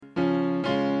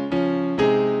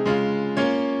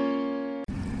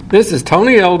This is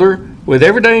Tony Elder with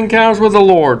Everyday Encounters with the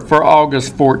Lord for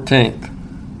August 14th.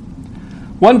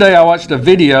 One day I watched a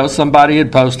video somebody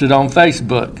had posted on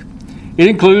Facebook. It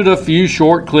included a few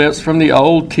short clips from the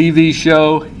old TV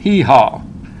show Hee Haw.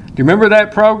 Do you remember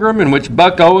that program in which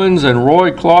Buck Owens and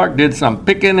Roy Clark did some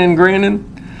picking and grinning?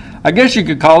 I guess you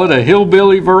could call it a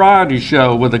hillbilly variety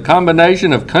show with a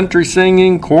combination of country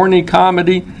singing, corny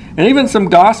comedy, and even some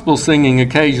gospel singing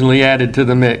occasionally added to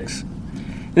the mix.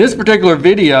 In this particular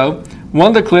video, one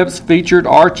of the clips featured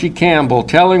Archie Campbell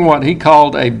telling what he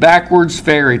called a backwards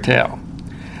fairy tale.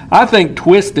 I think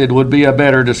twisted would be a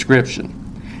better description.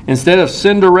 Instead of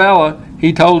Cinderella,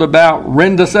 he told about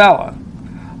Rendicella.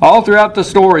 All throughout the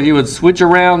story, he would switch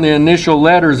around the initial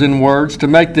letters in words to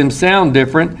make them sound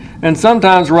different and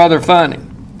sometimes rather funny.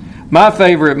 My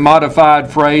favorite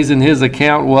modified phrase in his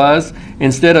account was,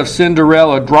 instead of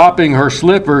Cinderella dropping her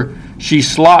slipper, she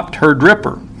slopped her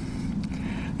dripper.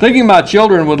 Thinking my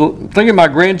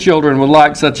grandchildren would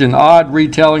like such an odd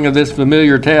retelling of this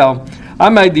familiar tale, I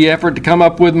made the effort to come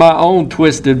up with my own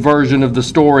twisted version of the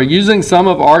story, using some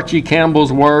of Archie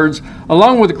Campbell's words,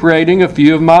 along with creating a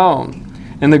few of my own.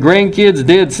 And the grandkids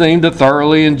did seem to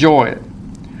thoroughly enjoy it.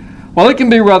 While it can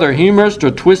be rather humorous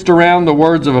to twist around the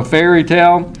words of a fairy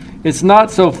tale, it's not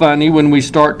so funny when we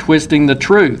start twisting the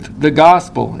truth, the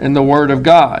gospel, and the Word of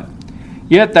God.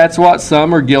 Yet that's what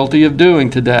some are guilty of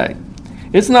doing today.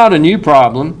 It's not a new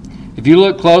problem. If you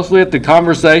look closely at the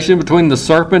conversation between the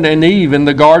serpent and Eve in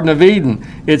the Garden of Eden,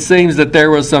 it seems that there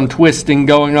was some twisting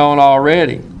going on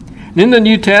already. And in the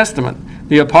New Testament,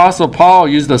 the Apostle Paul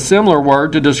used a similar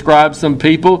word to describe some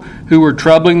people who were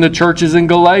troubling the churches in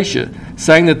Galatia,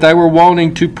 saying that they were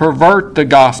wanting to pervert the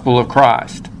gospel of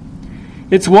Christ.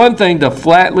 It's one thing to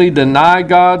flatly deny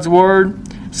God's word.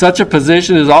 Such a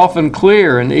position is often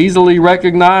clear and easily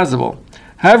recognizable.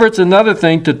 However, it's another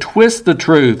thing to twist the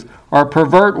truth or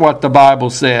pervert what the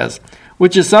Bible says,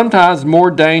 which is sometimes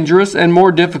more dangerous and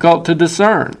more difficult to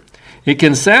discern. It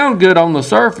can sound good on the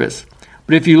surface,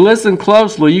 but if you listen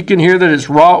closely, you can hear that it's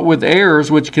wrought with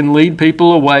errors which can lead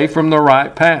people away from the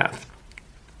right path.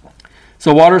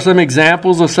 So what are some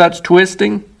examples of such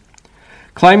twisting?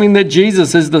 Claiming that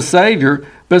Jesus is the Savior,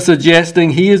 but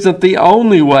suggesting He isn't the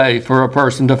only way for a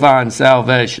person to find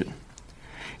salvation.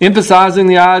 Emphasizing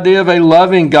the idea of a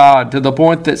loving God to the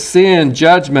point that sin,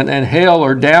 judgment, and hell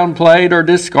are downplayed or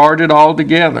discarded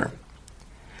altogether.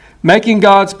 Making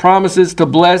God's promises to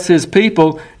bless His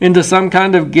people into some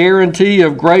kind of guarantee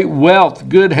of great wealth,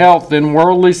 good health, and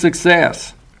worldly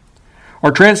success.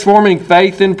 Or transforming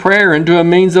faith in prayer into a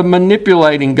means of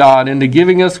manipulating God into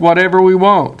giving us whatever we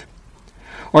want.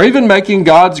 Or even making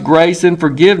God's grace and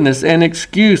forgiveness an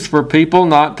excuse for people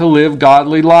not to live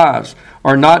godly lives,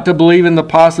 or not to believe in the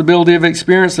possibility of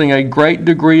experiencing a great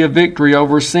degree of victory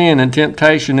over sin and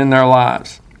temptation in their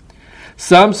lives.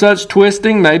 Some such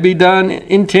twisting may be done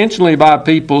intentionally by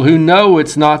people who know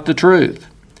it's not the truth.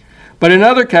 But in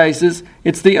other cases,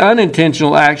 it's the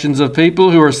unintentional actions of people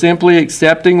who are simply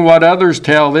accepting what others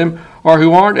tell them or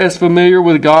who aren't as familiar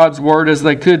with God's Word as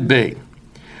they could be.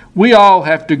 We all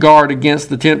have to guard against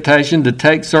the temptation to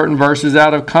take certain verses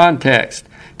out of context,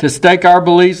 to stake our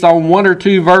beliefs on one or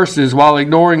two verses while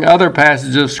ignoring other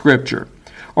passages of Scripture,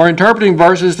 or interpreting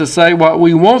verses to say what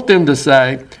we want them to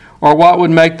say or what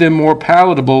would make them more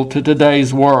palatable to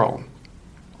today's world.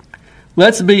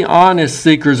 Let's be honest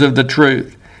seekers of the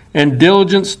truth and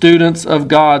diligent students of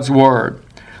God's Word.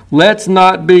 Let's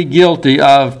not be guilty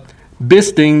of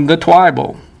bisting the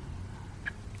Twible.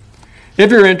 If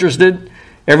you're interested,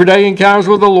 Everyday Encounters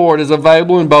with the Lord is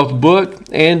available in both book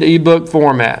and ebook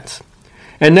formats.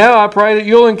 And now I pray that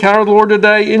you'll encounter the Lord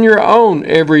today in your own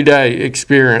everyday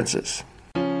experiences.